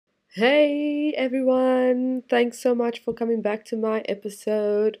Hey everyone! Thanks so much for coming back to my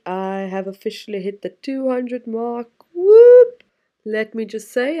episode. I have officially hit the 200 mark. Whoop! Let me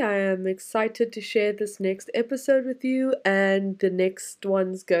just say, I am excited to share this next episode with you and the next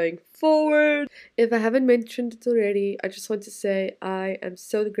ones going forward. If I haven't mentioned it already, I just want to say I am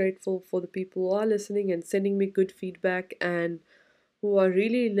so grateful for the people who are listening and sending me good feedback and who are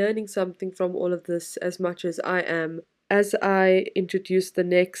really learning something from all of this as much as I am. As I introduce the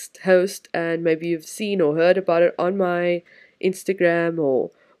next host, and maybe you've seen or heard about it on my Instagram or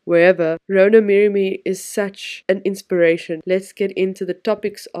wherever, Rona Mirimi is such an inspiration. Let's get into the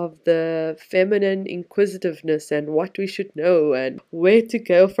topics of the feminine inquisitiveness and what we should know and where to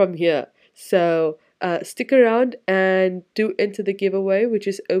go from here. So, stick around and do enter the giveaway, which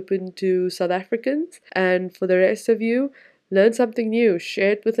is open to South Africans. And for the rest of you, learn something new,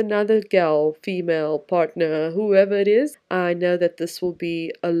 share it with another gal, female, partner, whoever it is. I know that this will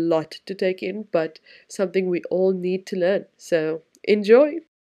be a lot to take in, but something we all need to learn. So enjoy!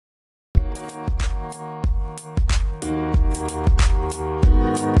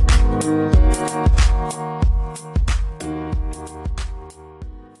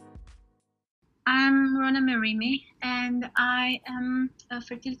 I'm Rona Marimi, and I am a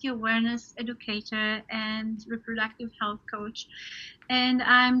fertility awareness educator and reproductive health coach. And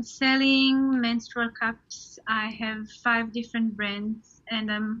I'm selling menstrual cups. I have 5 different brands,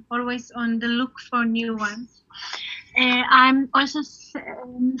 and I'm always on the look for new ones. I'm also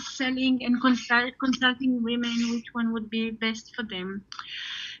selling and consulting women which one would be best for them.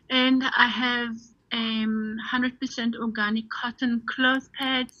 And I have 100% organic cotton cloth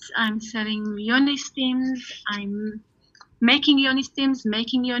pads. I'm selling yoni steams. I'm making yoni steams,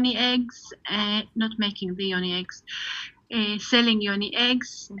 making yoni eggs, not making the yoni eggs, selling yoni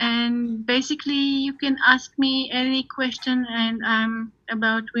eggs. And basically, you can ask me any question and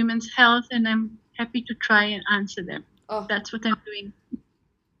about women's health, and I'm happy to try and answer them. Oh, That's what I'm doing.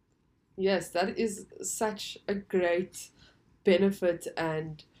 yes, that is such a great benefit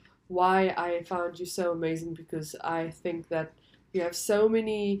and why I found you so amazing because I think that you have so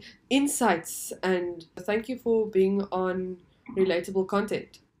many insights and thank you for being on relatable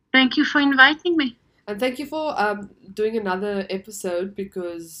content. Thank you for inviting me. And thank you for doing another episode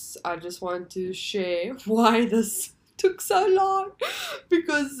because I just want to share why this took so long.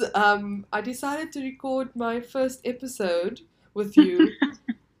 Because I decided to record my first episode with you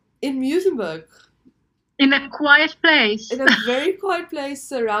in Musenberg, In a quiet place. in a very quiet place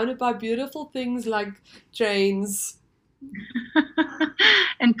surrounded by beautiful things like trains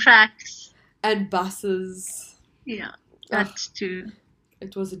And tracks. and buses. Yeah, Ugh, that's too.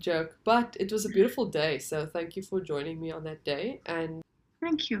 it was a joke, but it was a beautiful day. So thank you for joining me on that day and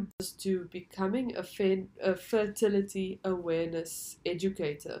Thank you. to becoming a fertility awareness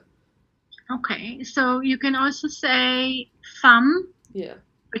educator. Okay, so you can also say FAM, Yeah.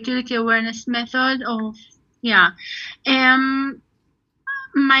 fertility awareness method, or yeah. Um,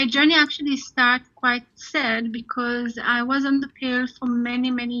 my journey actually started quite sad because I was on the pill for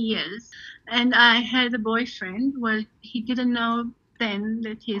many years, and I had a boyfriend. Well, he didn't know then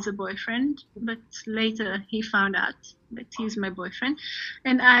that he's a boyfriend, but later he found out that he's my boyfriend,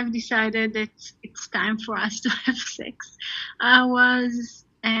 and I've decided that it's time for us to have sex. I was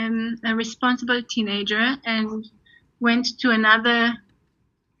a responsible teenager and went to another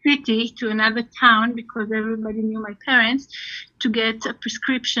city, to another town, because everybody knew my parents, to get a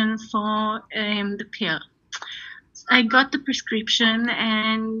prescription for the pill. I got the prescription,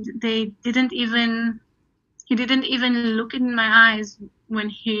 and he didn't even look in my eyes when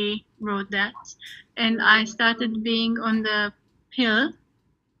he wrote that. And I started being on the pill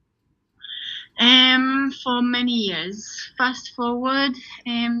for many years. Fast forward,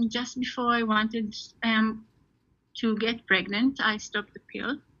 just before I wanted to get pregnant, I stopped the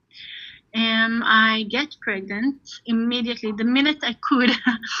pill. I get pregnant immediately. The minute I could,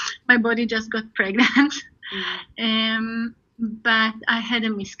 my body just got pregnant. But I had a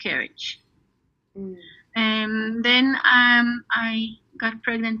miscarriage. Then I got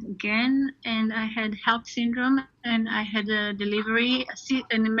pregnant again, and I had HELLP syndrome, and I had a delivery,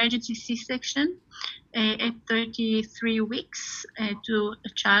 an emergency C-section at 33 weeks to a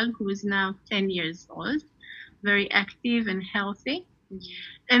child who is now 10 years old, very active and healthy.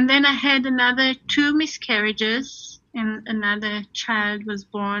 And then I had another 2 miscarriages, and another child was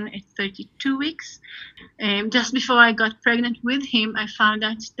born at 32 weeks. Just before I got pregnant with him, I found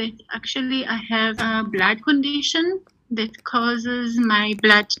out that actually I have a blood condition that causes my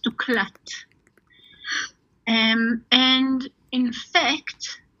blood to clot. And in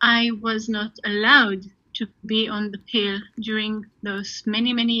fact, I was not allowed to be on the pill during those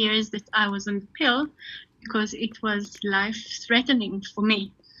many, many years that I was on the pill, because it was life-threatening for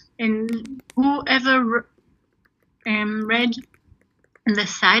me. And whoever read the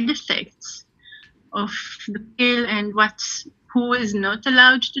side effects of the pill and who is not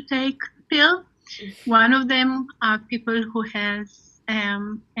allowed to take the pill, one of them are people who has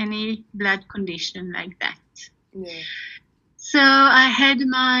any blood condition like that. Yeah. So I had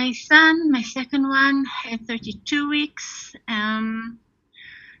my son, my second one, at 32 weeks, and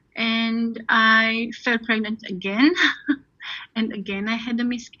I fell pregnant again, and again I had a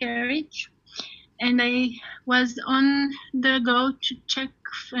miscarriage. And I was on the go to check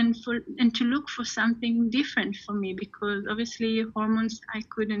and to look for something different for me, because obviously hormones I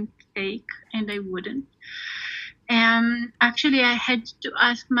couldn't take and I wouldn't. Actually, I had to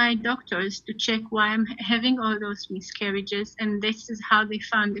ask my doctors to check why I'm having all those miscarriages, and this is how they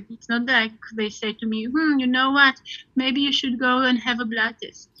found it. It's not like they say to me, you know what, maybe you should go and have a blood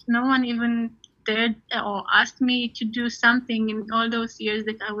test. No one even dared or asked me to do something in all those years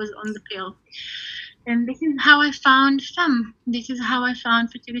that I was on the pill. And this is how I found FEM. This is how I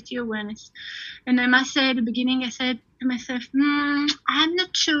found fertility awareness. And I must say, at the beginning, I said to myself, I'm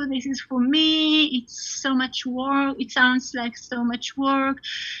not sure this is for me. It's so much work. It sounds like so much work.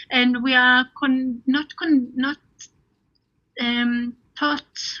 And we are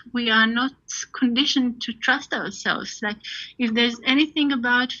taught, we are not conditioned to trust ourselves. Like, if there's anything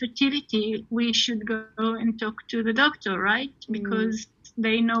about fertility, we should go and talk to the doctor, right? Because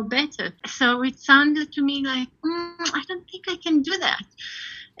they know better. So it sounded to me like, I don't think I can do that.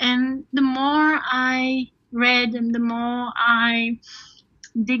 And the more I read and the more I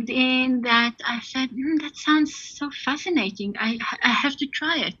digged in, that I said, that sounds so fascinating. I have to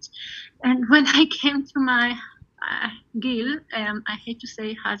try it. And when I came to my Gil, I hate to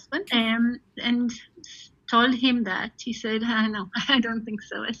say husband, and told him that, he said, no, I don't think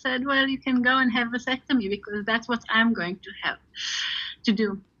so. I said, well, you can go and have a vasectomy, because that's what I'm going to have to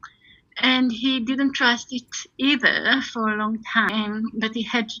do. And he didn't trust it either for a long time, but he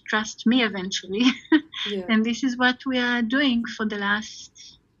had to trust me eventually. Yeah. And this is what we are doing for the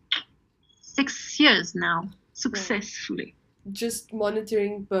last 6 years now, successfully. Just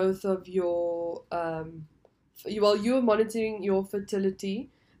monitoring both of your, well, you were monitoring your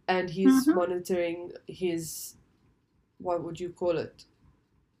fertility, and he's monitoring his, what would you call it?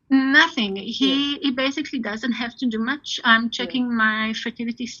 Nothing. He basically doesn't have to do much. I'm checking my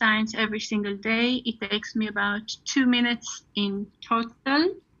fertility signs every single day. It takes me about 2 minutes in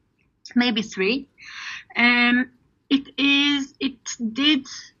total, maybe 3. It did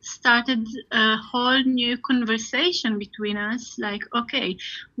started a whole new conversation between us. Like, okay,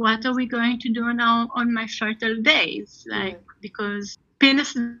 what are we going to do now on my fertile days? Like, because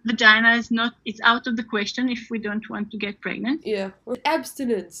penis and vagina it's out of the question if we don't want to get pregnant. Yeah. Or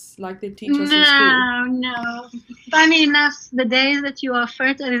abstinence, like they teach us in school. No. Funny enough, the days that you are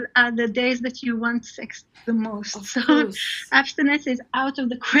fertile are the days that you want sex the most. Of so course. Abstinence is out of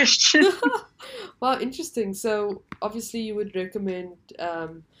the question. Wow, interesting. So obviously you would recommend,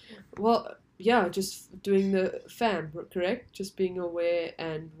 just doing the FAM, correct? Just being aware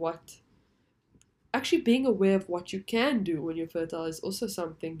and actually being aware of what you can do when you're fertile is also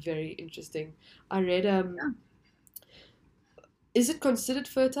something very interesting. I read, is it considered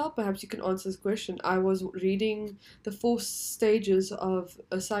fertile? Perhaps you can answer this question. I was reading the 4 stages of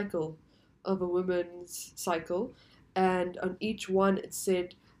a cycle, of a woman's cycle, and on each one it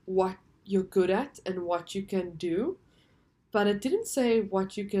said what you're good at and what you can do, but it didn't say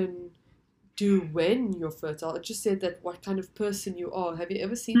what you can do when you're fertile. It just said that what kind of person you are. Have you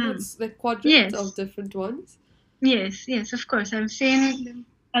ever seen that quadrant of different ones? Yes, of course. I've seen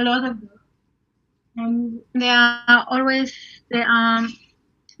a lot of them. And they are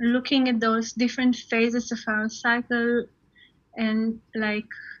looking at those different phases of our cycle, and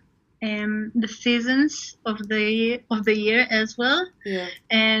like the seasons of the year as well. Yeah.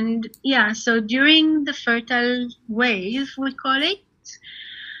 And so during the fertile wave, we call it,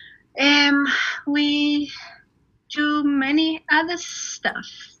 we do many other stuff,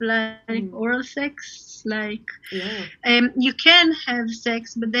 like oral sex, like you can have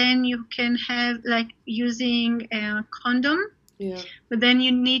sex, but then you can have like using a condom, but then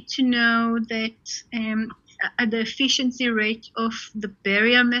you need to know that the efficiency rate of the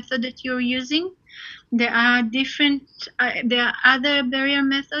barrier method that you're using. There are other barrier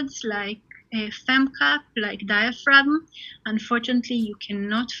methods like a FemCap, like diaphragm. Unfortunately, you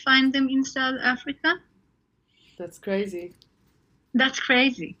cannot find them in South Africa. That's crazy. That's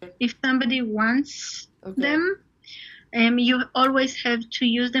crazy. If somebody wants them, You always have to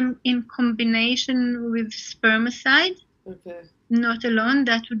use them in combination with spermicide, Okay. not alone.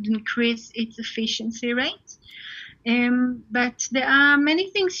 That would increase its efficiency rate. But there are many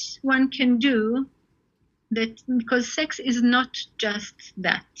things one can do, that because sex is not just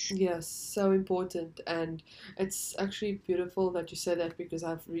that. Yes, so important. And it's actually beautiful that you said that because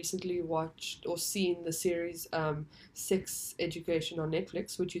I've recently watched or seen the series Sex Education on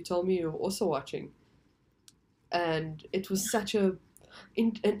Netflix, which you told me you're also watching. And it was such an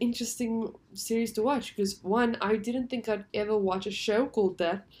interesting series to watch because one, I didn't think I'd ever watch a show called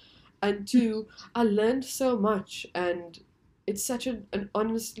that, and two, I learned so much, and it's such an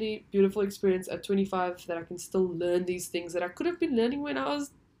honestly beautiful experience at 25 that I can still learn these things that I could have been learning when I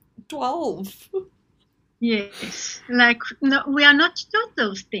was 12. Yes, like no, we are not taught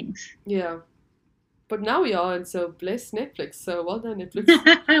those things. Yeah, but now we are, and so bless Netflix. So well done, Netflix.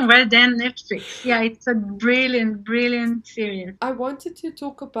 Well done, Netflix. Yeah, it's a brilliant, brilliant series. I wanted to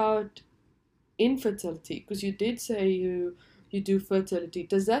talk about infertility because you did say you do fertility.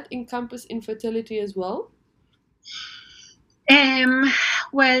 Does that encompass infertility as well? Um,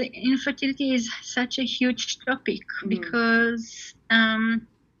 well, infertility is such a huge topic because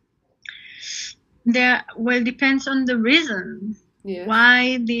there well depends on the reason Yes.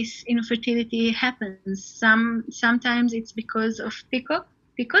 why this infertility happens. Sometimes it's because of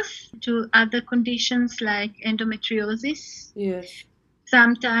PCOS to other conditions like endometriosis. Yes.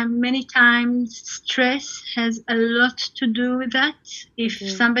 Sometimes, many times, stress has a lot to do with that. If Okay.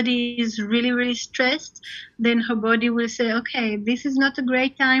 somebody is really, really stressed, then her body will say, okay, this is not a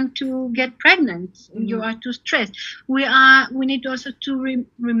great time to get pregnant. You are too stressed. We need also to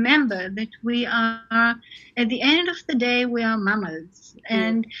remember that we are, at the end of the day, we are mammals.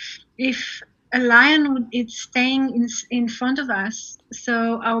 And if a lion is staying in front of us,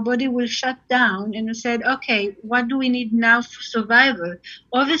 so our body will shut down and we said, okay, what do we need now for survival?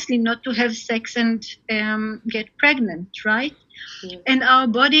 Obviously not to have sex and get pregnant, right? And our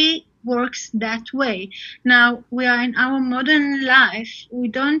body works that way. Now we are in our modern life,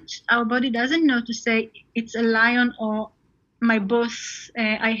 our body doesn't know to say it's a lion or my boss,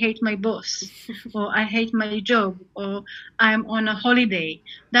 I hate my boss, or I hate my job, or I'm on a holiday.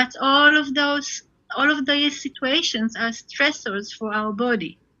 That's all of these situations are stressors for our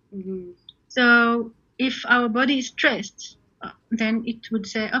body. So if our body is stressed, then it would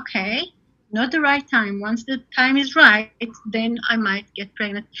say, okay, not the right time. Once the time is right, then I might get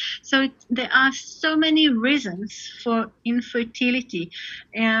pregnant. So there are so many reasons for infertility.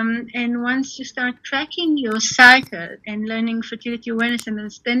 And once you start tracking your cycle and learning fertility awareness and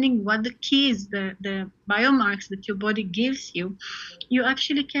understanding what the keys, the biomarks that your body gives you, you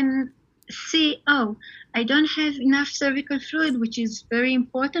actually can see, oh, I don't have enough cervical fluid, which is very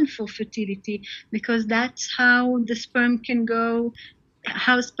important for fertility because that's how the sperm can go,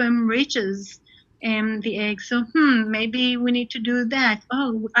 how sperm reaches the egg. So, maybe we need to do that.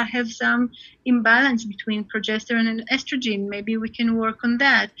 Oh, I have some imbalance between progesterone and estrogen. Maybe we can work on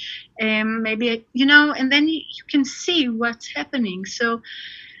that. Maybe, and then you can see what's happening. So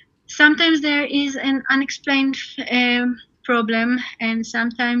sometimes there is an unexplained problem, and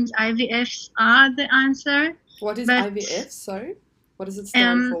sometimes IVFs are the answer. What is but, IVF? Sorry, what does it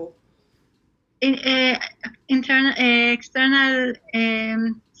stand for? External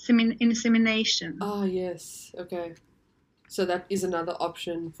insemination. Ah, yes. Okay. So that is another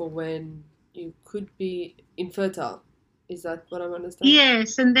option for when you could be infertile. Is that what I'm understanding?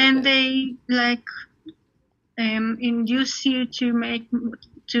 Yes, and then they induce you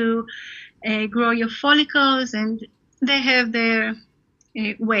to grow your follicles, and they have their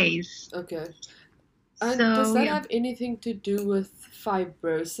ways. Okay. And does that have anything to do with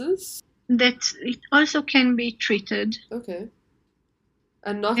fibrosis? That it also can be treated. Okay.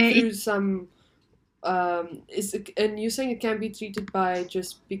 And not through some and you're saying it can be treated by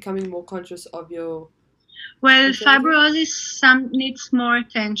just becoming more conscious of your... Well, fibrosis needs more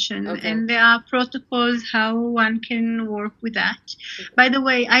attention, and there are protocols how one can work with that. By the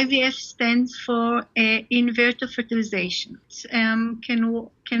way, IVF stands for in vitro fertilization.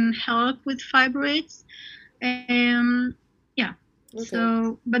 Can help with fibroids.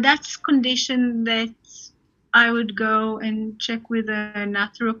 So, but that's condition that I would go and check with a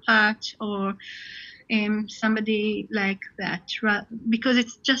naturopath or somebody like that, because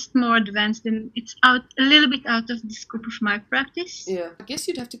it's just more advanced and it's a little bit out of the scope of my practice. Yeah, I guess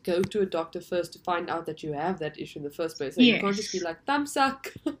you'd have to go to a doctor first to find out that you have that issue in the first place. So you can't just be like,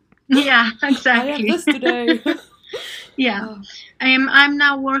 thumbsuck. Yeah, exactly. I have this today. Yeah. I'm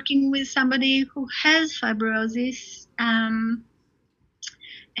now working with somebody who has fibrosis,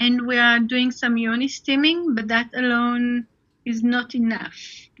 and we are doing some yoni steaming, but that alone is not enough,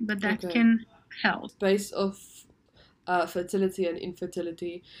 but that Okay. can help. Space of fertility and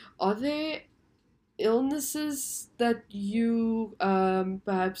infertility. Are there illnesses that you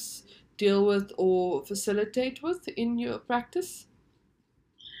perhaps deal with or facilitate with in your practice?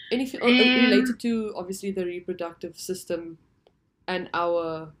 Anything related to obviously the reproductive system and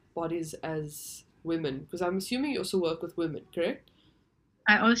our bodies as women? Because I'm assuming you also work with women, correct?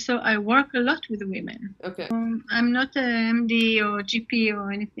 I work a lot with women. Okay. I'm not a MD or GP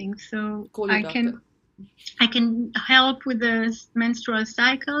or anything, so Call your doctor. I can help with the menstrual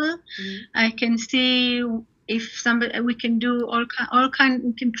cycle. I can see if somebody, we can do we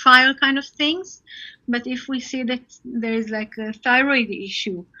can try all kind of things. But if we see that there is like a thyroid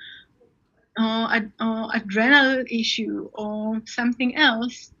issue or adrenal issue or something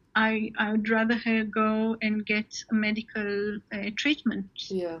else, I would rather her go and get a medical treatment.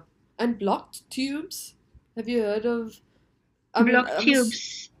 Yeah. And blocked tubes? Have you heard of blocked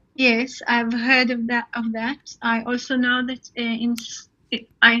tubes? Yes, I've heard of that. I also know that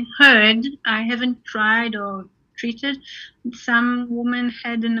I haven't tried or treated. Some women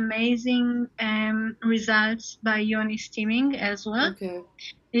had an amazing results by yoni steaming as well. Okay.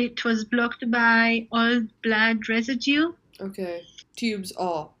 It was blocked by old blood residue. Okay. Tubes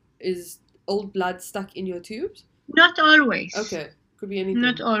is old blood stuck in your tubes? Not always. Okay. Could be anything.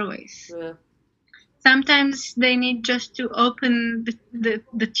 Not always. Yeah. Sometimes they need just to open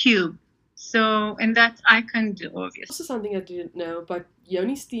the tube. So, and that I can do, obviously. Also something I didn't know, but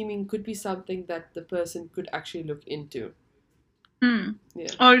yoni steaming could be something that the person could actually look into.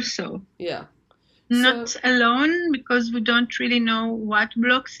 Yeah. Also. Yeah. Not alone, because we don't really know what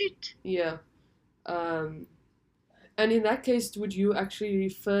blocks it. Yeah. And in that case, would you actually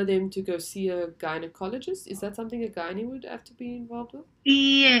refer them to go see a gynecologist? Is that something a gynae would have to be involved with?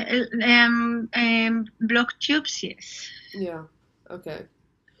 Yeah, blocked tubes, yes. Yeah, okay.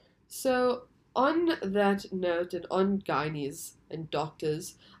 So on that note, and on gynaes and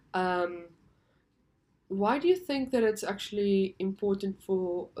doctors, why do you think that it's actually important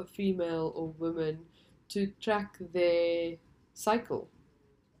for a female or woman to track their cycle?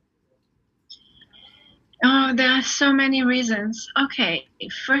 Oh, there are so many reasons. Okay,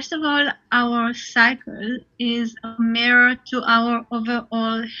 first of all, our cycle is a mirror to our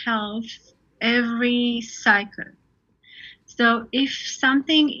overall health every cycle. So if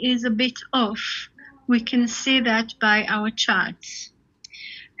something is a bit off, we can see that by our charts.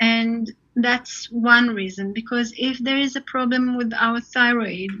 And that's one reason, because if there is a problem with our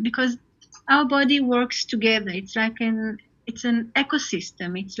thyroid, because our body works together, it's an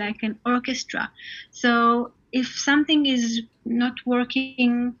ecosystem, it's like an orchestra. So if something is not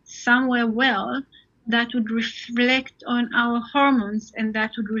working somewhere well, that would reflect on our hormones, and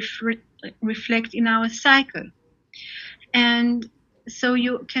that would reflect in our cycle. And so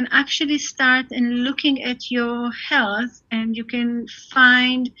you can actually start and looking at your health, and you can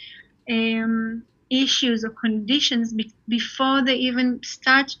find issues or conditions before they even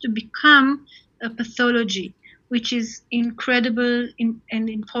start to become a pathology, which is incredible and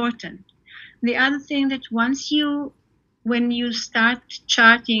important. The other thing that when you start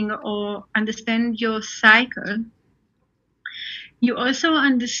charting or understand your cycle, you also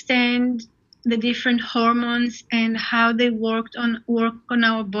understand the different hormones and how they work on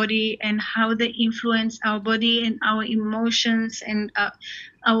our body, and how they influence our body and our emotions and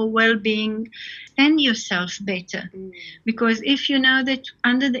our well-being. Understand yourself better, because if you know that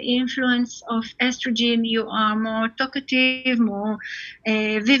under the influence of estrogen you are more talkative, more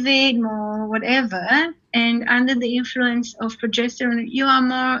vivid, more whatever, and under the influence of progesterone you are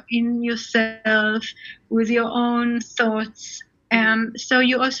more in yourself with your own thoughts. So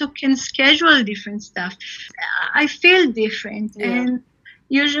you also can schedule different stuff. I feel different, and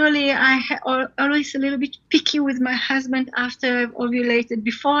usually I always a little bit picky with my husband after I've ovulated.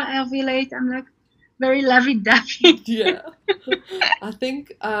 Before I ovulate, I'm like very lovey-dovey. Yeah. I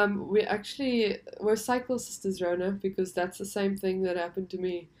think we're cycle sisters, Rona, because that's the same thing that happened to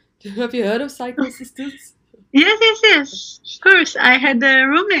me. Have you heard of cycle sisters? Yes. Of course, I had a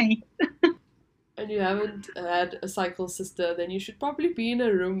roommate. And you haven't had a cycle sister, then you should probably be in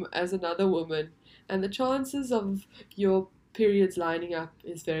a room as another woman, and the chances of your periods lining up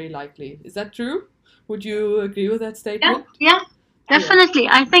is very likely. Is that true? Would you agree with that statement? Yeah, definitely.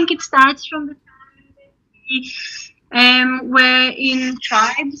 Yeah. I think it starts from the time we were in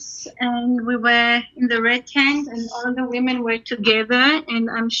tribes, and we were in the red tent, and all the women were together, and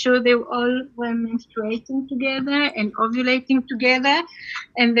I'm sure they all were menstruating together and ovulating together,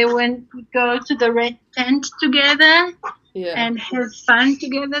 and they went to go to the red tent together, Yeah. and have fun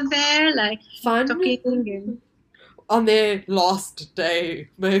together there, like Fun talking and on their last day,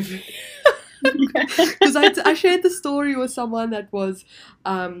 maybe. Because I shared the story with someone that was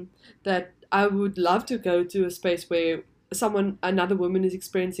that I would love to go to a space where another woman is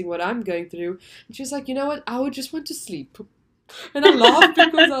experiencing what I'm going through, and she was like, you know what, I would just want to sleep. And I laughed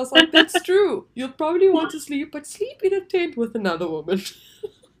because I was like, that's true. You'll probably want to sleep, but sleep in a tent with another woman.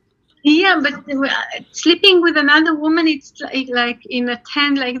 yeah, but sleeping with another woman, it's like in a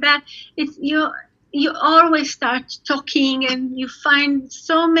tent like that. It's you always start talking, and you find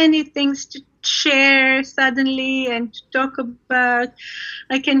so many things to share suddenly and to talk about.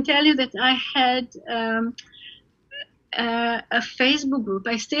 I can tell you that I had a Facebook group.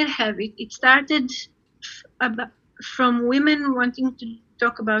 I still have it. It started about, from women wanting to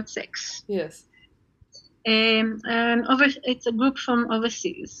talk about sex. Yes. And it's a group from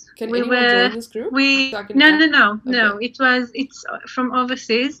overseas. Can anyone join this group? No. It's from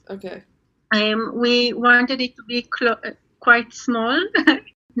overseas. Okay. We wanted it to be quite small.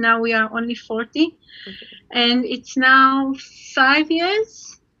 Now we are only 40, Okay. and it's now 5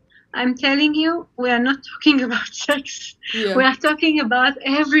 years. I'm telling you, we are not talking about sex. Yeah. We are talking about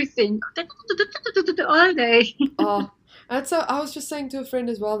everything all day. Oh, and so I was just saying to a friend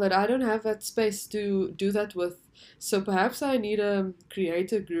as well that I don't have that space to do that with. So perhaps I need to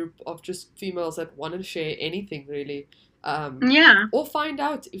create a group of just females that want to share anything really. Yeah. Or find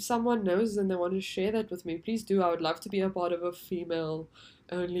out if someone knows and they want to share that with me. Please do. I would love to be a part of a female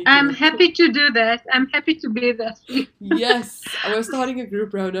only group. I'm happy to do that. I'm happy to be that. Yes, we're starting a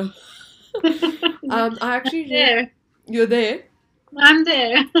group, Rona. I actually there. You're there. I'm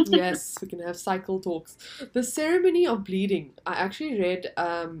there. Yes, we can have cycle talks. The ceremony of bleeding. I actually read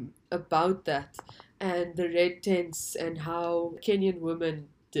about that and the red tents and how Kenyan women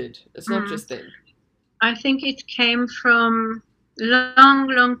did. It's not just them. I think it came from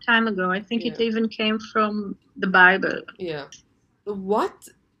long time ago. I think it even came from the Bible. Yeah. What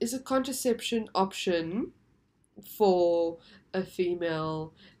is a contraception option for a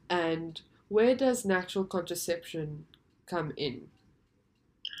female, and where does natural contraception come in?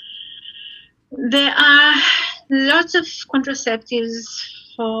 There are lots of contraceptives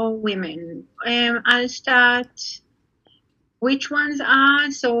for women. I'll start which ones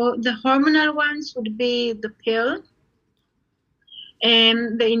are. So the hormonal ones would be the pill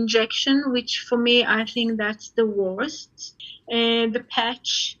and the injection, which for me, I think that's the worst. The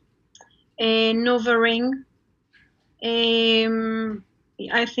patch, NovaRing.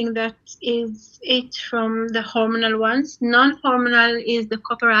 I think that is it from the hormonal ones. Non-hormonal is the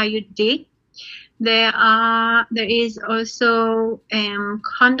copper IUD. There is also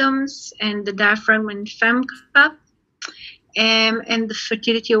condoms and the diaphragm and fem cup, and the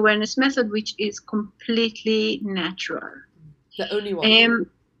fertility awareness method, which is completely natural. The only one.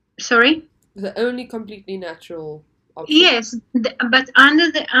 Sorry? The only completely natural option. Yes, but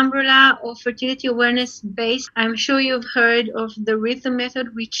under the umbrella of fertility awareness base, I'm sure you've heard of the rhythm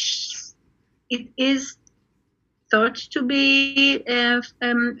method, which it is thought to be a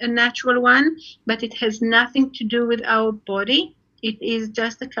natural one, but it has nothing to do with our body. It is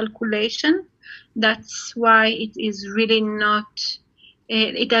just a calculation. That's why it is really not,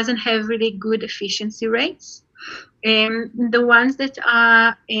 it doesn't have really good efficiency rates. The ones that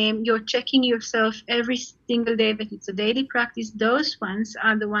are, you're checking yourself every single day, but it's a daily practice, those ones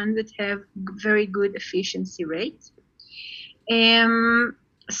are the ones that have very good efficiency rates.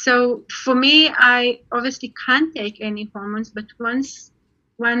 So for me, I obviously can't take any hormones, but once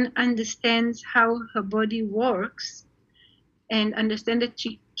one understands how her body works and understand that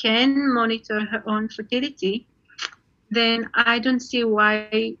she can monitor her own fertility, then I don't see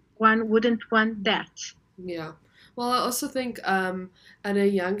why one wouldn't want that. Yeah. Well, I also think at a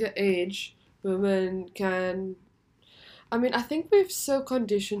younger age, women can... I mean, I think we're so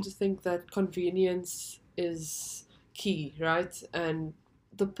conditioned to think that convenience is key, right? And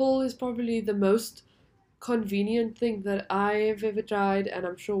the pill is probably the most convenient thing that I've ever tried, and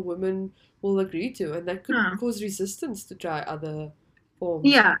I'm sure women will agree to, and that could cause resistance to try other forms.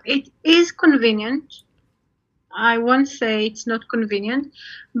 Yeah, it is convenient. I won't say it's not convenient,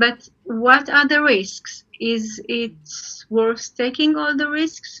 but what are the risks? Is it worth taking all the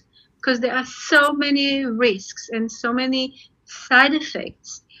risks? Because there are so many risks and so many side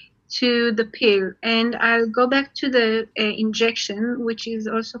effects to the pill. And I'll go back to the injection, which is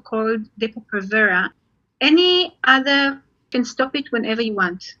also called Depo-Provera. Any other can stop it whenever you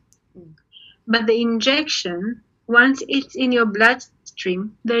want. But the injection, once it's in your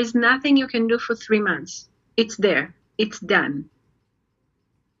bloodstream, there's nothing you can do for 3 months. It's there. It's done.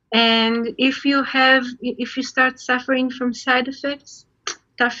 And if you start suffering from side effects,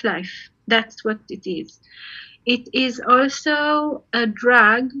 tough life. That's what it is. It is also a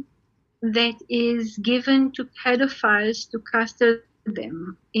drug that is given to pedophiles to castrate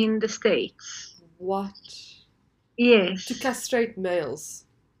them in the States. What? Yes. To castrate males.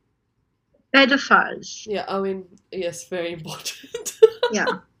 Pedophiles. Yeah, I mean, yes, very important.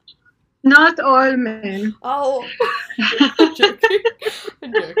 Yeah. Not all men. Oh, I'm joking.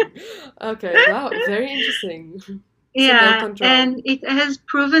 I'm joking. Okay, wow, very interesting. So no Yeah, control. and it has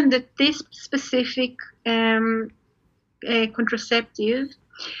proven that this specific contraceptive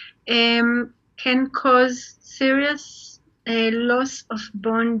can cause serious loss of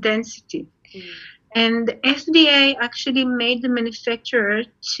bone density. And the FDA actually made the manufacturer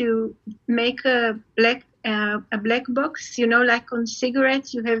to make a black box. You know, like on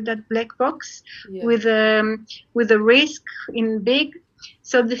cigarettes, you have that black box Yeah. with a risk in big.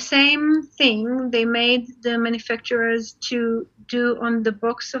 So the same thing they made the manufacturers to do on the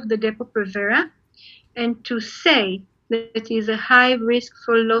box of the Depo-Provera, and to say that it is a high risk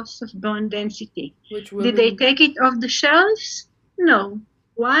for loss of bone density. Which Did they women take it off the shelves? No.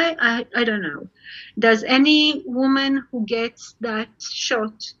 Why? I don't know. Does any woman who gets that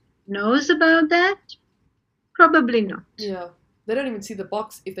shot knows about that? Probably not. Yeah. They don't even see the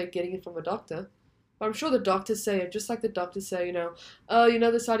box if they're getting it from a doctor. But I'm sure the doctors say it, just like the doctors say,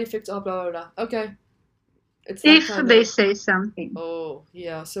 oh, the side effects are blah, blah, blah. Okay. It's that If kind they of... say something. Oh,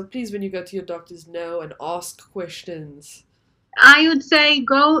 yeah. So please, when you go to your doctors, know and ask questions. I would say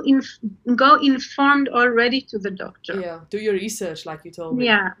go informed already to the doctor. Yeah. Do your research, like you told me.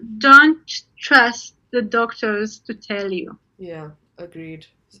 Yeah. Don't trust the doctors to tell you. Yeah. Agreed.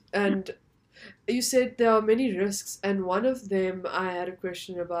 And you said there are many risks, and one of them I had a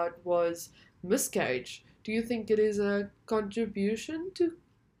question about was miscarriage. Do you think it is a contribution to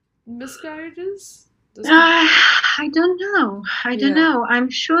miscarriages? I don't know. I don't Yeah. know. I'm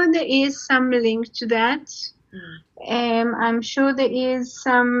sure there is some link to that. I'm sure there is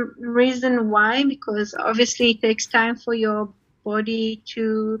some reason why, because obviously it takes time for your body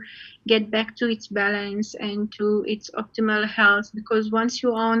to get back to its balance and to its optimal health, because once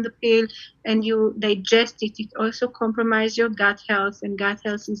you are on the pill and you digest it, it also compromises your gut health, and gut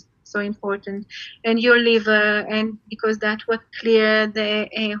health is so important, and your liver, and because that's what clear the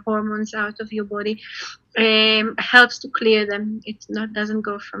hormones out of your body, helps to clear them. It doesn't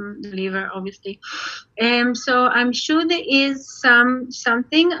go from the liver, obviously. So I'm sure there is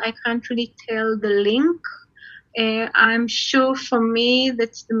something. I can't really tell the link. I'm sure for me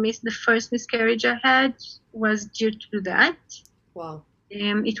that the first miscarriage I had was due to that. Wow.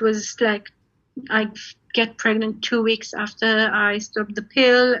 It was like I get pregnant 2 weeks after I stopped the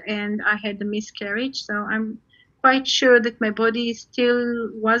pill, and I had a miscarriage. So I'm quite sure that my body still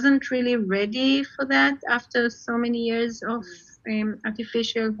wasn't really ready for that after so many years of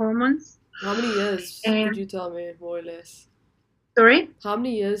artificial hormones. How many years could you tell me, more or less? Sorry? How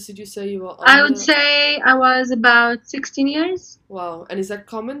many years did you say you were on I would say I was about 16 years. Wow. And is that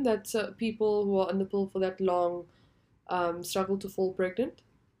common that people who are on the pill for that long struggle to fall pregnant?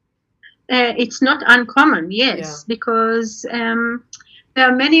 It's not uncommon, yes, because there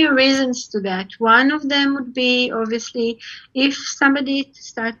are many reasons to that. One of them would be, obviously, if somebody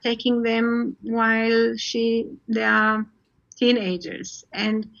start taking them while they are teenagers,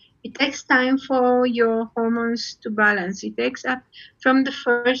 and it takes time for your hormones to balance. It takes up from the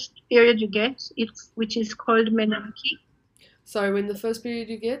first period you get, which is called menarche. Sorry, when the first period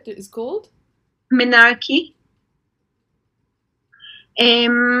you get is called? Menarche.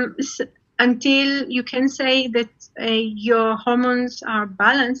 Until you can say that your hormones are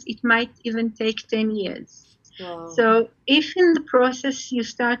balanced, it might even take 10 years. Wow. So if in the process you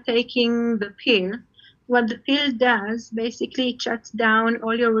start taking the pill, what the pill does, basically it shuts down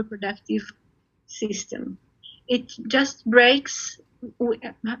all your reproductive system. It just breaks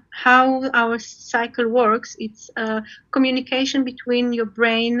how our cycle works. It's a communication between your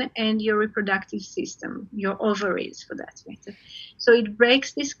brain and your reproductive system, your ovaries for that matter. So it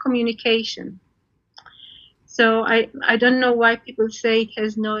breaks this communication. So I don't know why people say it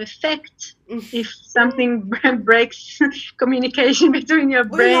has no effect if something breaks communication between your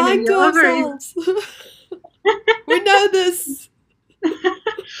brain and your ovaries. We know this.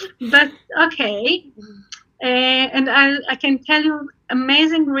 But okay. And I can tell you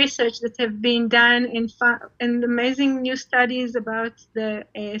amazing research that have been done and amazing new studies about the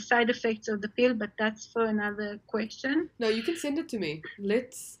side effects of the pill, but that's for another question. No, you can send it to me.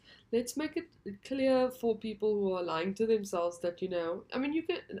 Let's make it clear for people who are lying to themselves that, I mean, you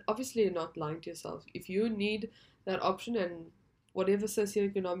can, obviously you're not lying to yourself. If you need that option and whatever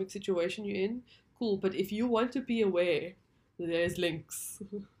socioeconomic situation you're in, cool. But if you want to be aware, there's links.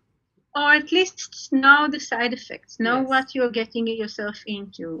 Or at least know the side effects, know Yes. what you're getting yourself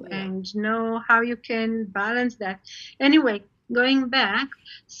into, Yeah. and know how you can balance that. Anyway, going back,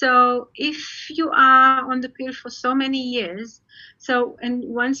 so if you are on the pill for so many years, and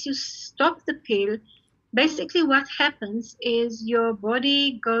once you stop the pill, basically what happens is your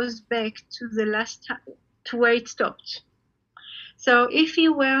body goes back to the last time, to where it stopped. So if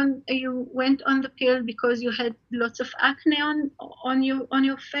you went on the pill because you had lots of acne on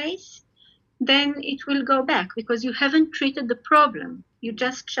your face, then it will go back because you haven't treated the problem. You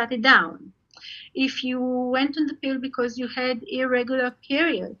just shut it down. If you went on the pill because you had irregular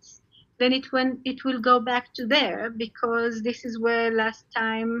periods, then it will go back to there because this is where last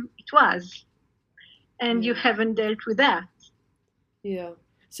time it was, and you Yeah. haven't dealt with that. Yeah.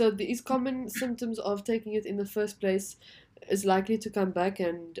 So these common symptoms of taking it in the first place is likely to come back,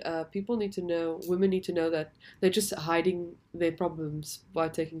 and people need to know, women need to know that they're just hiding their problems by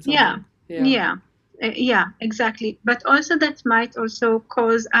taking Yeah, something. yeah, yeah, exactly. But also that might also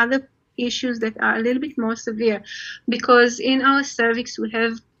cause other issues that are a little bit more severe, because in our cervix we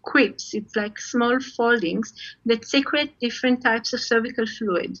have crypts. It's like small foldings that secrete different types of cervical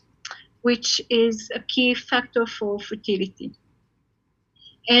fluid, which is a key factor for fertility.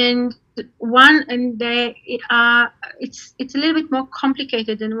 And it's a little bit more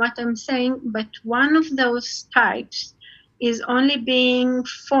complicated than what I'm saying, but one of those types is only being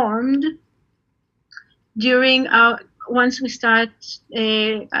formed during once we start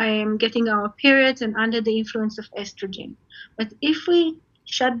getting our periods and under the influence of estrogen. But if we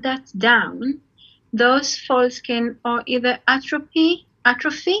shut that down, those folds can or either atrophy,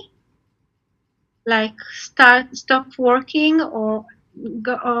 like stop working, or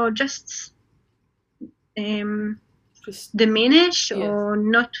just diminish, Yes. or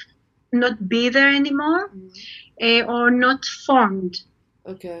not be there anymore, or not formed.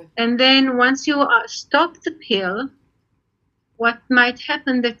 Okay. And then once you stop the pill, what might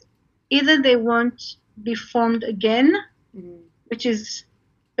happen that either they won't be formed again, which is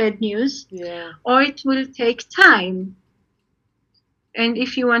bad news, Yeah. or it will take time. And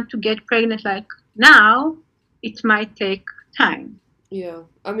if you want to get pregnant like now, it might take time. Yeah.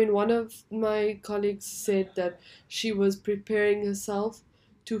 I mean, one of my colleagues said that she was preparing herself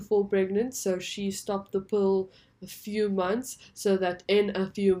to fall pregnant, so she stopped the pill a few months so that in a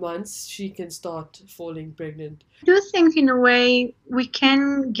few months she can start falling pregnant. I do think in a way we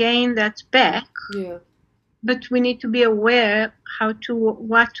can gain that back. Yeah. But we need to be aware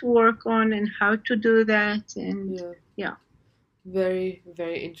what to work on and how to do that. And yeah. Very,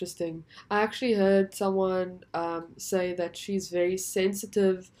 very interesting. I actually heard someone say that she's very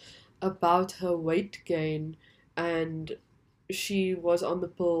sensitive about her weight gain, and she was on the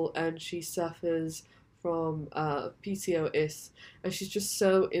pill and she suffers from PCOS, and she's just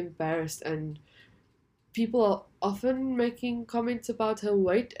so embarrassed, and people are often making comments about her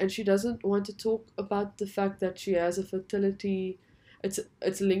weight, and she doesn't want to talk about the fact that she has a fertility,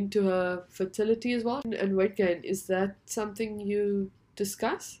 it's linked to her fertility as well, and weight gain. Is that something you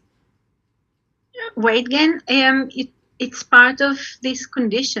discuss? Weight gain, it's part of this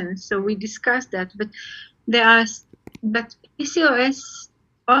condition, so we discussed that. But PCOS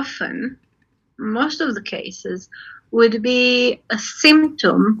often, most of the cases, would be a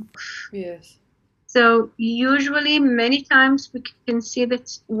symptom. Yes. So usually, many times we can see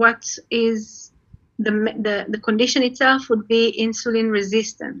that what is the condition itself would be insulin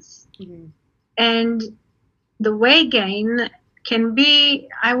resistance. And the weight gain can be,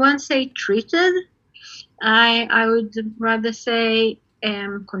 I won't say treated, I would rather say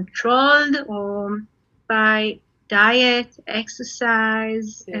controlled, or by diet,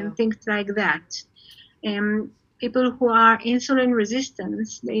 exercise, and things like that. People who are insulin resistant,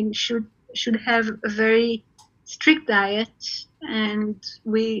 they should have a very strict diet, and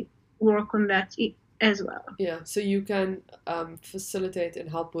we work on that as well. Yeah, so you can facilitate and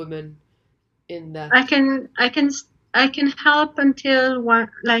help women in that. I can help until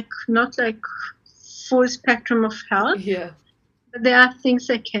not like full spectrum of help. Yeah. But there are things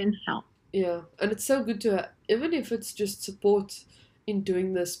that can help. Yeah, and it's so good to, even if it's just support in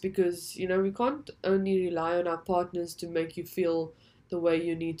doing this, because we can't only rely on our partners to make you feel the way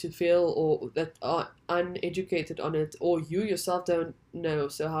you need to feel, or that are uneducated on it, or you yourself don't know.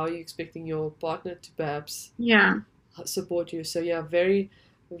 So how are you expecting your partner to perhaps support you? So yeah, very,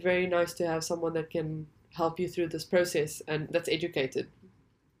 very nice to have someone that can help you through this process and that's educated.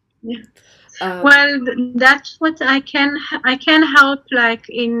 Yeah. Well, that's what I can help, like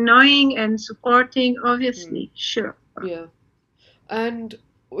in knowing and supporting, obviously. Sure. Yeah. And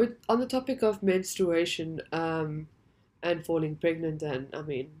on the topic of menstruation, and falling pregnant, and I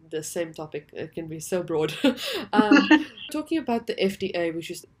mean the same topic, it can be so broad. um, talking about the FDA, which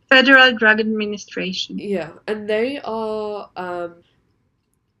is Federal Drug Administration. yeah, and they are,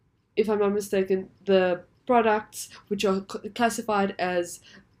 if I'm not mistaken, the products which are classified as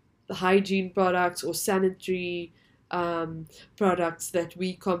the hygiene products or sanitary products that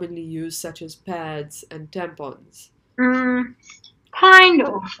we commonly use, such as pads and tampons. Mm, kind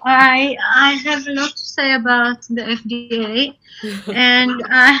of. I have a lot to say about the FDA, and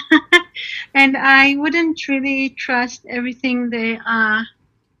and I wouldn't really trust everything they are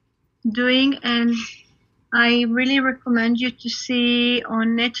doing, and I really recommend you to see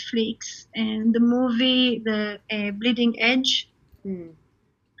on Netflix and the movie The Bleeding Edge, Hmm.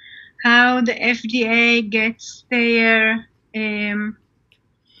 how the FDA gets their uh,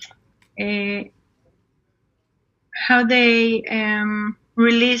 how they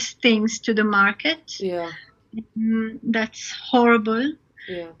release things to the market. Yeah, That's horrible.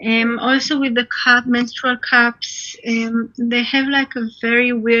 yeah. Also with the menstrual cups, they have like a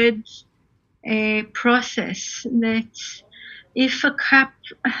very weird process that if a cup,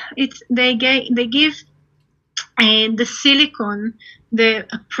 they give the silicone the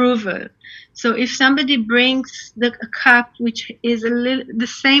approval. So if somebody brings a cup which is the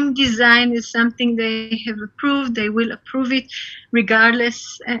same design as something they have approved, they will approve it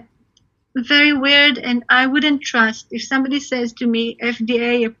regardless. Very weird, and I wouldn't trust. If somebody says to me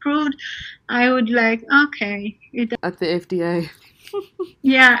FDA approved, I would like, okay. At the FDA.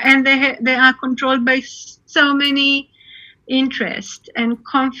 Yeah, and they are controlled by so many interest and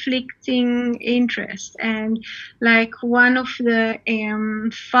conflicting interest, and like one of the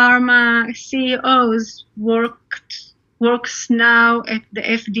pharma CEOs works now at the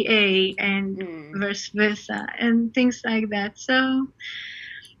FDA and vice versa and things like that. So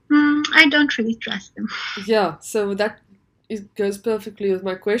I don't really trust them. Yeah, so that goes perfectly with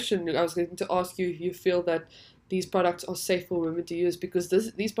my question. I was going to ask you if you feel that these products are safe for women to use, because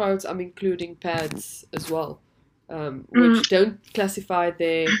these products, I'm including pads as well, which don't classify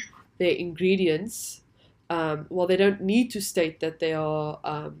their ingredients. Well, they don't need to state that they are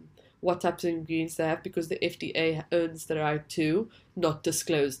what types of ingredients they have, because the FDA owns the right to not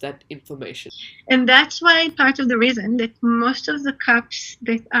disclose that information. And that's why part of the reason that most of the cups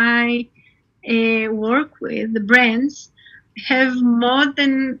that I work with, the brands, have more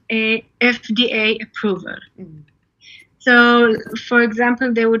than a FDA approval. So, for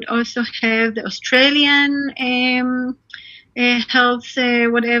example, they would also have the Australian health,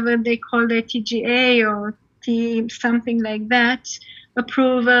 whatever they call the TGA or something like that,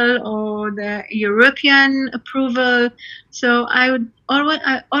 approval, or the European approval. So I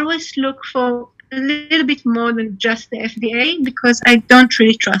always look for a little bit more than just the FDA, because I don't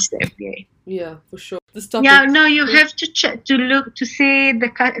really trust the FDA. Yeah, for sure. This topic. Yeah, no, you have to check to look to see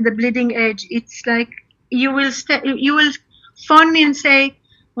the bleeding edge. It's like you will phone me and say,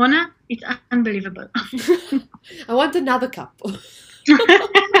 Mona, it's unbelievable. I want another cup.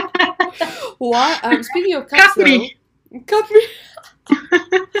 Why? Speaking of cups, Cup me. Cup me.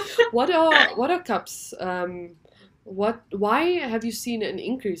 What are cups? Why have you seen an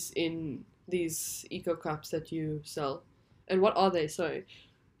increase in these eco cups that you sell, and what are they? Sorry.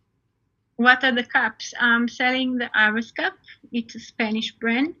 What are the cups? I'm selling the Aris cup. It's a Spanish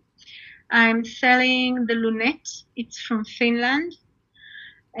brand. I'm selling the Lunette. It's from Finland.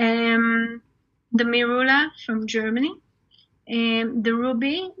 The Mirula from Germany. The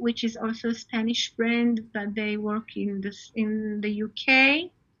Ruby, which is also a Spanish brand, but they work in the UK.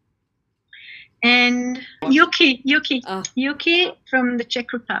 And Yuki from the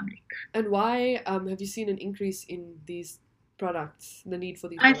Czech Republic. And why have you seen an increase in these products, the need for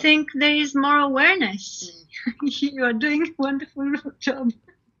these products? I think there is more awareness. You are doing a wonderful job.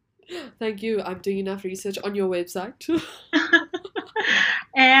 Thank you. I'm doing enough research on your website.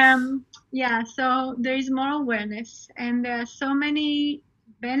 Yeah, so there is more awareness, and there are so many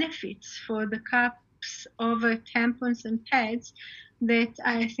benefits for the cups over tampons and pads that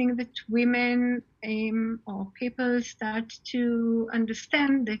I think that women or people start to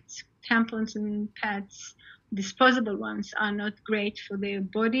understand that tampons and pads, disposable ones, are not great for their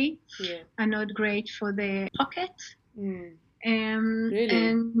body, are not great for their pocket. Really?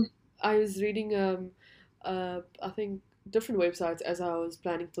 And I was reading, I think, different websites as I was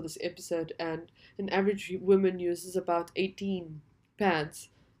planning for this episode, and an average woman uses about 18 pads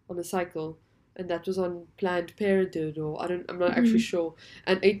on a cycle, and that was on Planned Parenthood, or I'm not actually sure,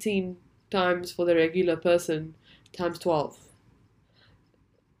 and 18 times for the regular person times 12.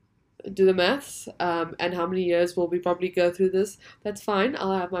 do the maths, and how many years will we probably go through this. That's fine.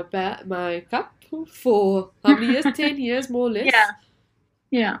 I'll have my cup for how many years? 10 years more or Yeah,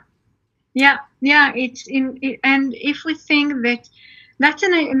 less. yeah, yeah. And if we think that that's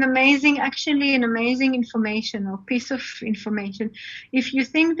an amazing, actually an amazing information or piece of information. If you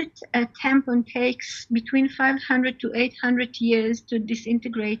think that a tampon takes between 500 to 800 years to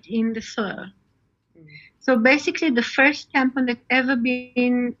disintegrate in the soil. So basically, the first tampon that ever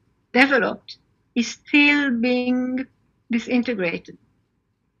been developed is still being disintegrated.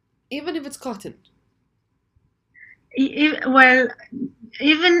 Even if it's cotton. Well,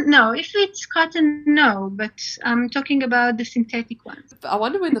 even no, if it's cotton, no, but I'm talking about the synthetic ones. I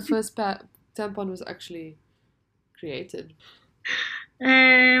wonder when the first tampon was actually created.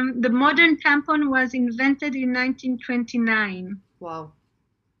 The modern tampon was invented in 1929. Wow.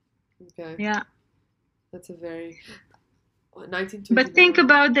 Okay. Yeah. That's a very 1929. But think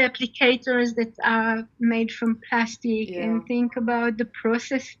about the applicators that are made from plastic, Yeah. and think about the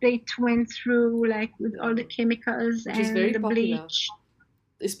process they went through, like with all the chemicals Which is and very the popular. bleach.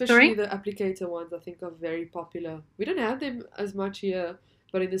 Especially the applicator ones, I think, are very popular. We don't have them as much here,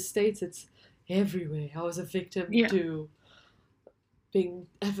 but in the States, it's everywhere. I was a victim to being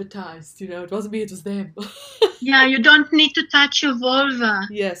advertised, you know. It wasn't me, it was them. Yeah, you don't need to touch your vulva.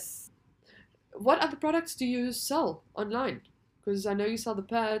 Yes. What other products do you sell online? Because I know you sell the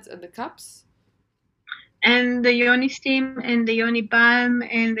pads and the cups. And the Yoni Steam and the Yoni Balm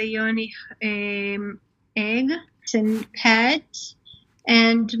and the Yoni egg and pads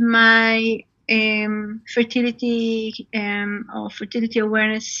and my fertility or fertility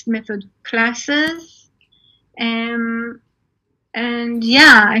awareness method classes. And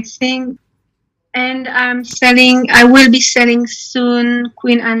yeah, I think, and I will be selling soon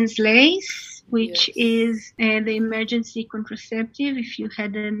Queen Anne's Lace, which is the emergency contraceptive. If you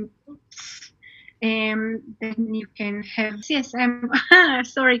had an then you can have. Yes, I'm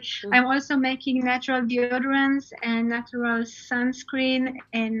sorry. I'm also making natural deodorants and natural sunscreen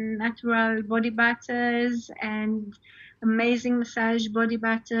and natural body butters and amazing massage body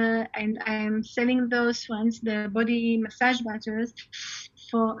butter, and I'm selling those ones, the body massage butters,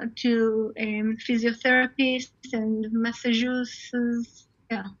 to physiotherapists and masseuses.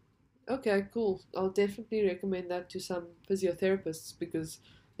 Yeah. Okay, cool. I'll definitely recommend that to some physiotherapists because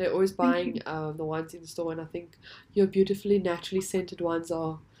they're always buying the ones in the store, and I think your beautifully naturally scented ones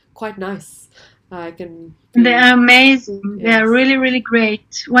are quite nice. They're amazing. Yes. They're really, really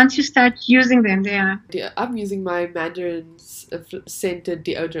great. Once you start using them, they are. I'm using my Mandarin scented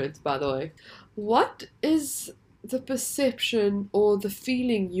deodorant, by the way. What is the perception or the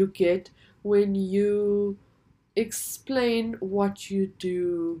feeling you get when you explain what you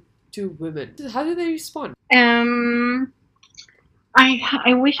do to women? How do they respond?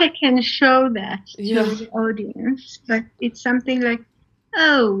 I wish I can show that to the audience, but it's something like,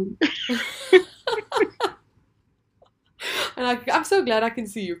 oh. And I'm so glad I can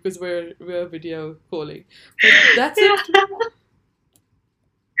see you because we're video calling. But that's it.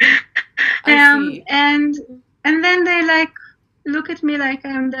 And then they like look at me like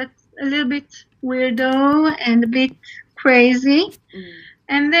I'm that a little bit weirdo and a bit crazy.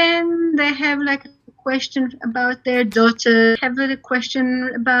 And then they have like a question about their daughter, have a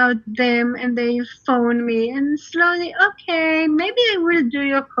question about them, and they phone me, and slowly, okay, maybe I will do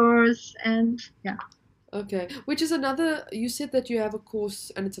your course, and yeah. Okay, which is another, you said that you have a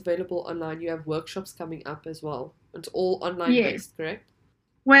course and it's available online. You have workshops coming up as well. It's all online based, correct?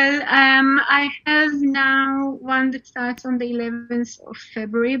 Well, I have now one that starts on the 11th of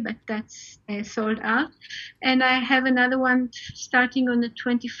February, but that's sold out. And I have another one starting on the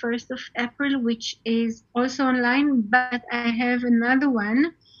 21st of April, which is also online, but I have another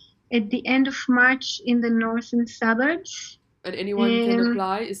one at the end of March in the northern suburbs. And anyone can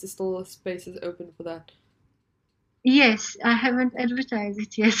apply? Is there still spaces open for that? Yes, I haven't advertised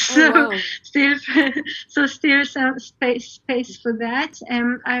it yet, still some space for that.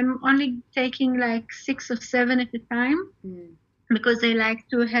 I'm only taking like 6 or 7 at a time because I like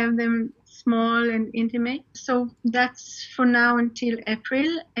to have them small and intimate. So that's for now until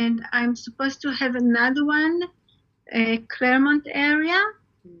April, and I'm supposed to have another one, Claremont area,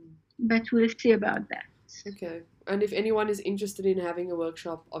 but we'll see about that. Okay. And if anyone is interested in having a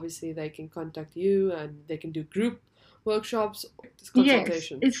workshop, obviously they can contact you and they can do group workshops,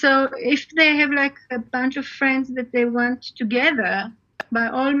 consultations. Yes. So if they have like a bunch of friends that they want together, by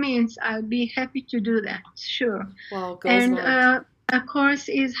all means, I'll be happy to do that. Sure. Wow, and a course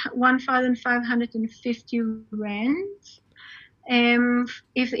is 1,550 rand.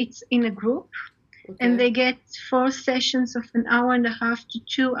 If it's in a group. and Okay. they get 4 sessions of an hour and a half to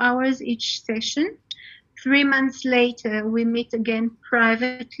 2 hours each session. 3 months later, we meet again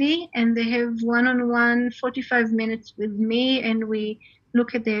privately, and they have one-on-one 45 minutes with me, and we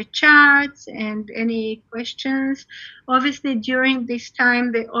look at their charts and any questions. Obviously, during this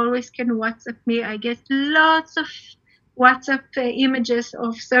time, they always can WhatsApp me. I get lots of WhatsApp images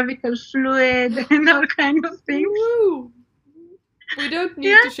of cervical fluid and all kind of things. Woo! We don't need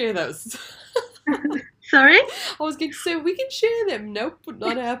Yeah, to share those. sorry. I was going to say we can share them. Nope,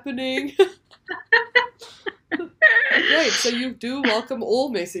 not happening. Great. So you do welcome all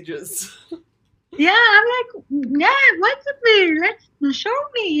messages. Yeah, I'm like, yeah, WhatsApp me. Let's show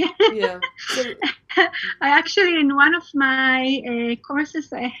me. Yeah. So I actually, in one of my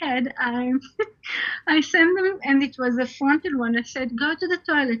courses I had, I sent them, and it was a frontal one. I said, "Go to the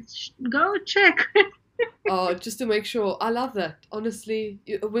toilet, go check." just to make sure, I love that. Honestly,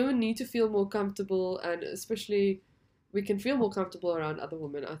 women need to feel more comfortable, and especially we can feel more comfortable around other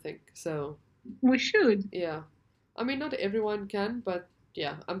women, I think. So, We should. yeah. I mean, not everyone can, but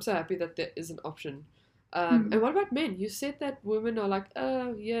yeah, I'm so happy that there is an option. And Hmm. what about men? You said that women are like,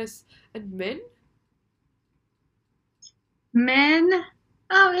 oh, yes. And men? Men,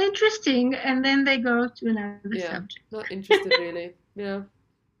 oh, interesting, and then they go to another Yeah, subject. not interested really. Yeah.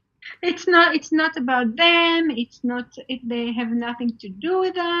 It's not about them. It's not. They have nothing to do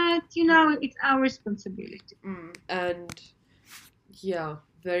with that. Mm. It's our responsibility. And yeah,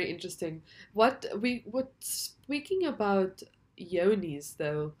 very interesting. What speaking about yonis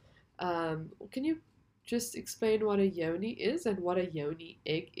though, can you just explain what a yoni is and what a yoni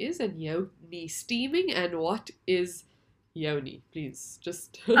egg is and yoni steaming and what is yoni, please?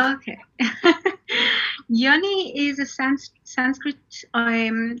 Just Okay. Yoni is a Sanskrit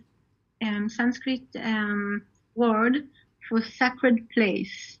word for sacred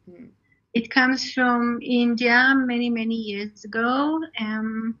place. Hmm. It comes from India many, many years ago,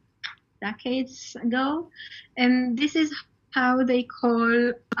 decades ago, and this is how they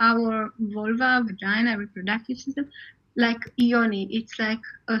call our vulva, vagina, reproductive system, like yoni. It's like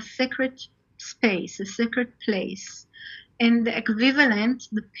a sacred space, a sacred place. And the equivalent,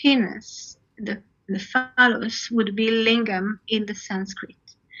 the penis, the phallus, would be lingam in the Sanskrit.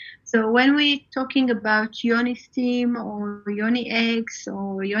 So when we're talking about yoni steam or yoni eggs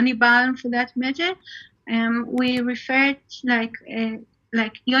or yoni balm for that matter, we refer to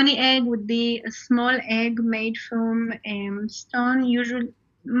like yoni egg would be a small egg made from stone, usually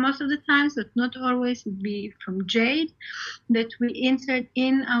most of the times, but not always, would be from jade that we insert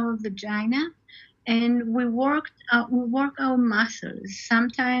in our vagina, and we work our muscles.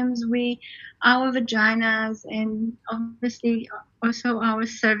 Sometimes our vaginas and obviously also our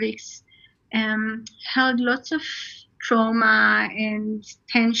cervix held lots of trauma and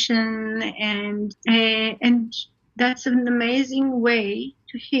tension, and that's an amazing way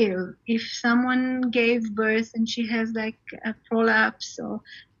to heal. If someone gave birth and she has like a prolapse, or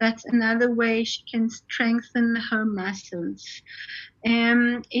that's another way she can strengthen her muscles.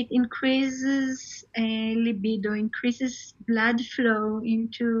 It increases libido, increases blood flow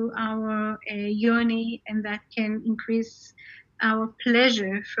into our yoni, and that can increase our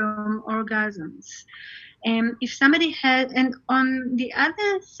pleasure from orgasms. If somebody has, and on the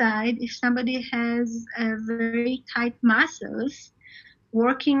other side, if somebody has very tight muscles,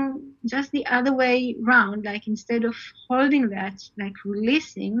 working just the other way round, like instead of holding that, like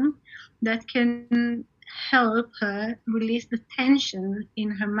releasing, that can help her release the tension in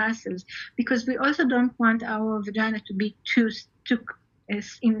her muscles, because we also don't want our vagina to be too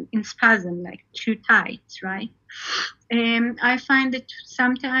in spasm, like too tight, right? And I find that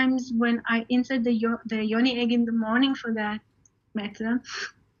sometimes when I insert the yoni egg in the morning for that matter,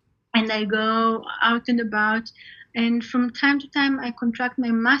 and I go out and about, and from time to time I contract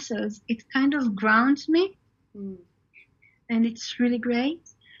my muscles, it kind of grounds me, Mm. and it's really great.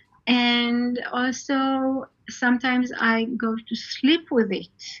 And also sometimes I go to sleep with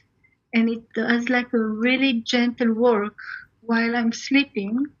it, and it does like a really gentle work while I'm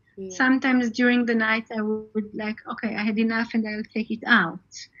sleeping. Yeah. Sometimes during the night I would like, okay, I had enough and I'll take it out.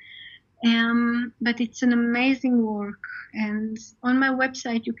 But it's an amazing work, and on my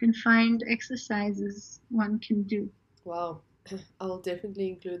website you can find exercises one can do. Wow. I'll definitely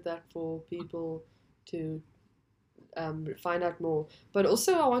include that for people to find out more. But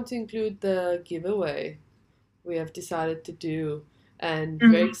also, I want to include the giveaway we have decided to do, and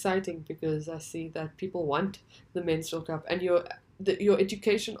very Mhm. exciting because I see that people want the menstrual cup, and your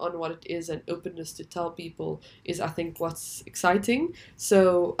education on what it is and openness to tell people is, I think, what's exciting.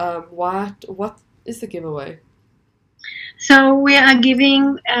 So, what is the giveaway? So we are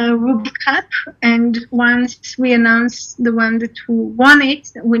giving a Ruby Cup, and once we announce the one that who won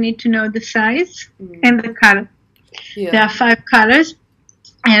it, we need to know the size and the color. Yeah. There are 5 colors.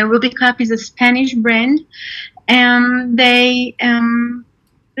 Ruby Cup is a Spanish brand. They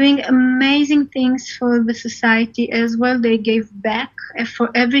doing amazing things for the society as well. They gave back. For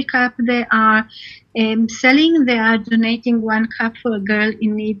every cup they are selling, they are donating 1 cup for a girl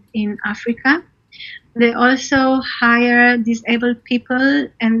in need in Africa. They also hire disabled people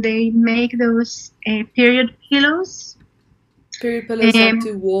and they make those period pillows. Period pillows like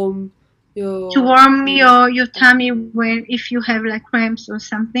to warm your your tummy when if you have like cramps or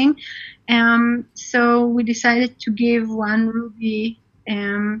something. So we decided to give 1 ruby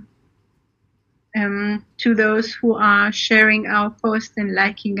to those who are sharing our post and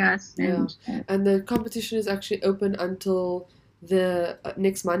liking us. And the competition is actually open until the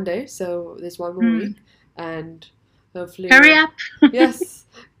next Monday, so there's 1 more week, and hopefully hurry up. Yes,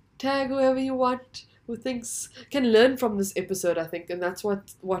 tag whoever you want who thinks can learn from this episode, I think, and that's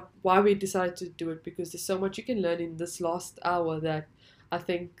why we decided to do it, because there's so much you can learn in this last hour that I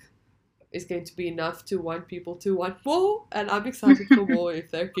think is going to be enough to want people to want more, and I'm excited for more if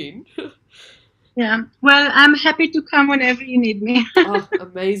they're keen. Yeah, well, I'm happy to come whenever you need me. Oh,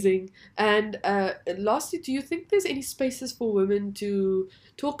 amazing. And lastly, do you think there's any spaces for women to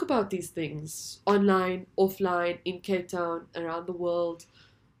talk about these things online, offline, in Cape Town, around the world,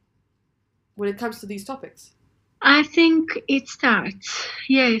 when it comes to these topics? I think it starts.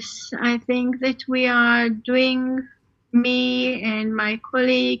 Yes, I think that we are doing, me and my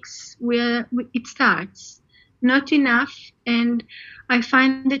colleagues, it starts. Not enough, and I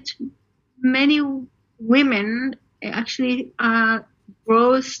find that many women actually are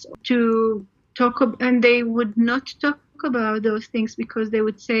grossed to talk and they would not talk about those things because they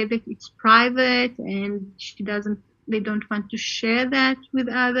would say that it's private and they don't want to share that with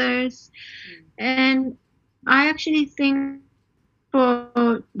others. And I actually think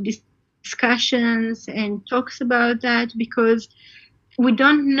for discussions and talks about that, because we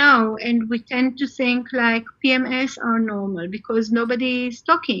don't know and we tend to think like PMS are normal because nobody is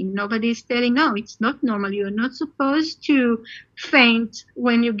talking, nobody is telling, no, it's not normal. You're not supposed to faint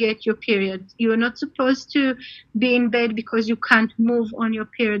when you get your period. You're not supposed to be in bed because you can't move on your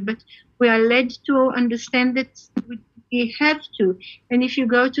period. But we are led to understand that we have to. And if you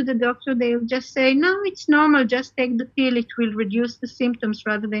go to the doctor, they'll just say, no, it's normal, just take the pill, it will reduce the symptoms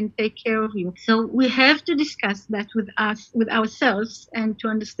rather than take care of you. So we have to discuss that with ourselves, and to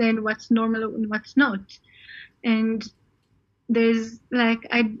understand what's normal and what's not. And there's like,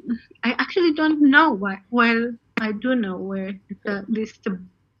 I actually don't know why. Well, I do know where this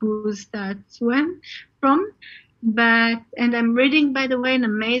taboo starts from. And I'm reading, by the way, an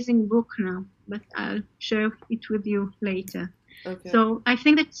amazing book now, but I'll share it with you later. Okay. So I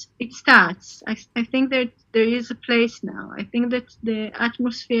think that it starts. I think that there is a place now. I think that the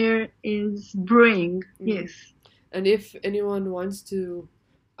atmosphere is brewing. Yes. And if anyone wants to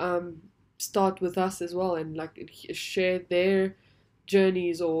start with us as well and like share their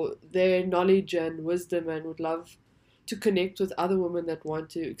journeys or their knowledge and wisdom and would love to connect with other women that want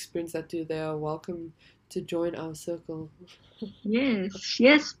to experience that too, they are welcome to join our circle.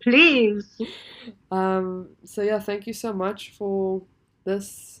 Yes, please. So yeah, thank you so much for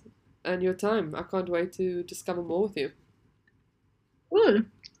this and your time. I can't wait to discover more with you. Cool.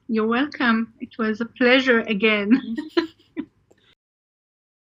 You're welcome. It was a pleasure again.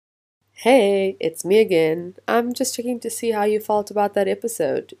 Hey, it's me again. I'm just checking to see how you felt about that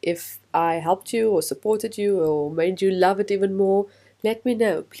episode. If I helped you or supported you or made you love it even more, let me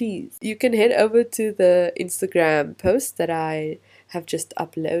know, please. You can head over to the Instagram post that I have just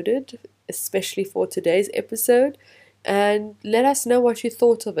uploaded, especially for today's episode, and let us know what you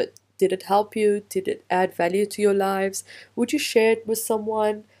thought of it. Did it help you? Did it add value to your lives? Would you share it with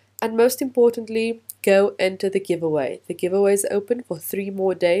someone? And most importantly, go enter the giveaway. The giveaway is open for 3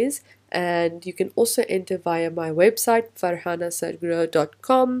 more days, and you can also enter via my website,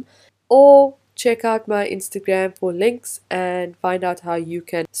 farhanasadguru.com, or check out my Instagram for links and find out how you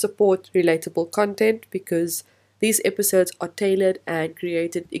can support relatable content, because these episodes are tailored and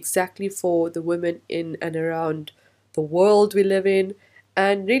created exactly for the women in and around the world we live in,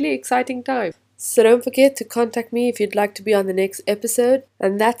 and really exciting time. So don't forget to contact me if you'd like to be on the next episode.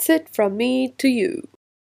 And that's it from me to you.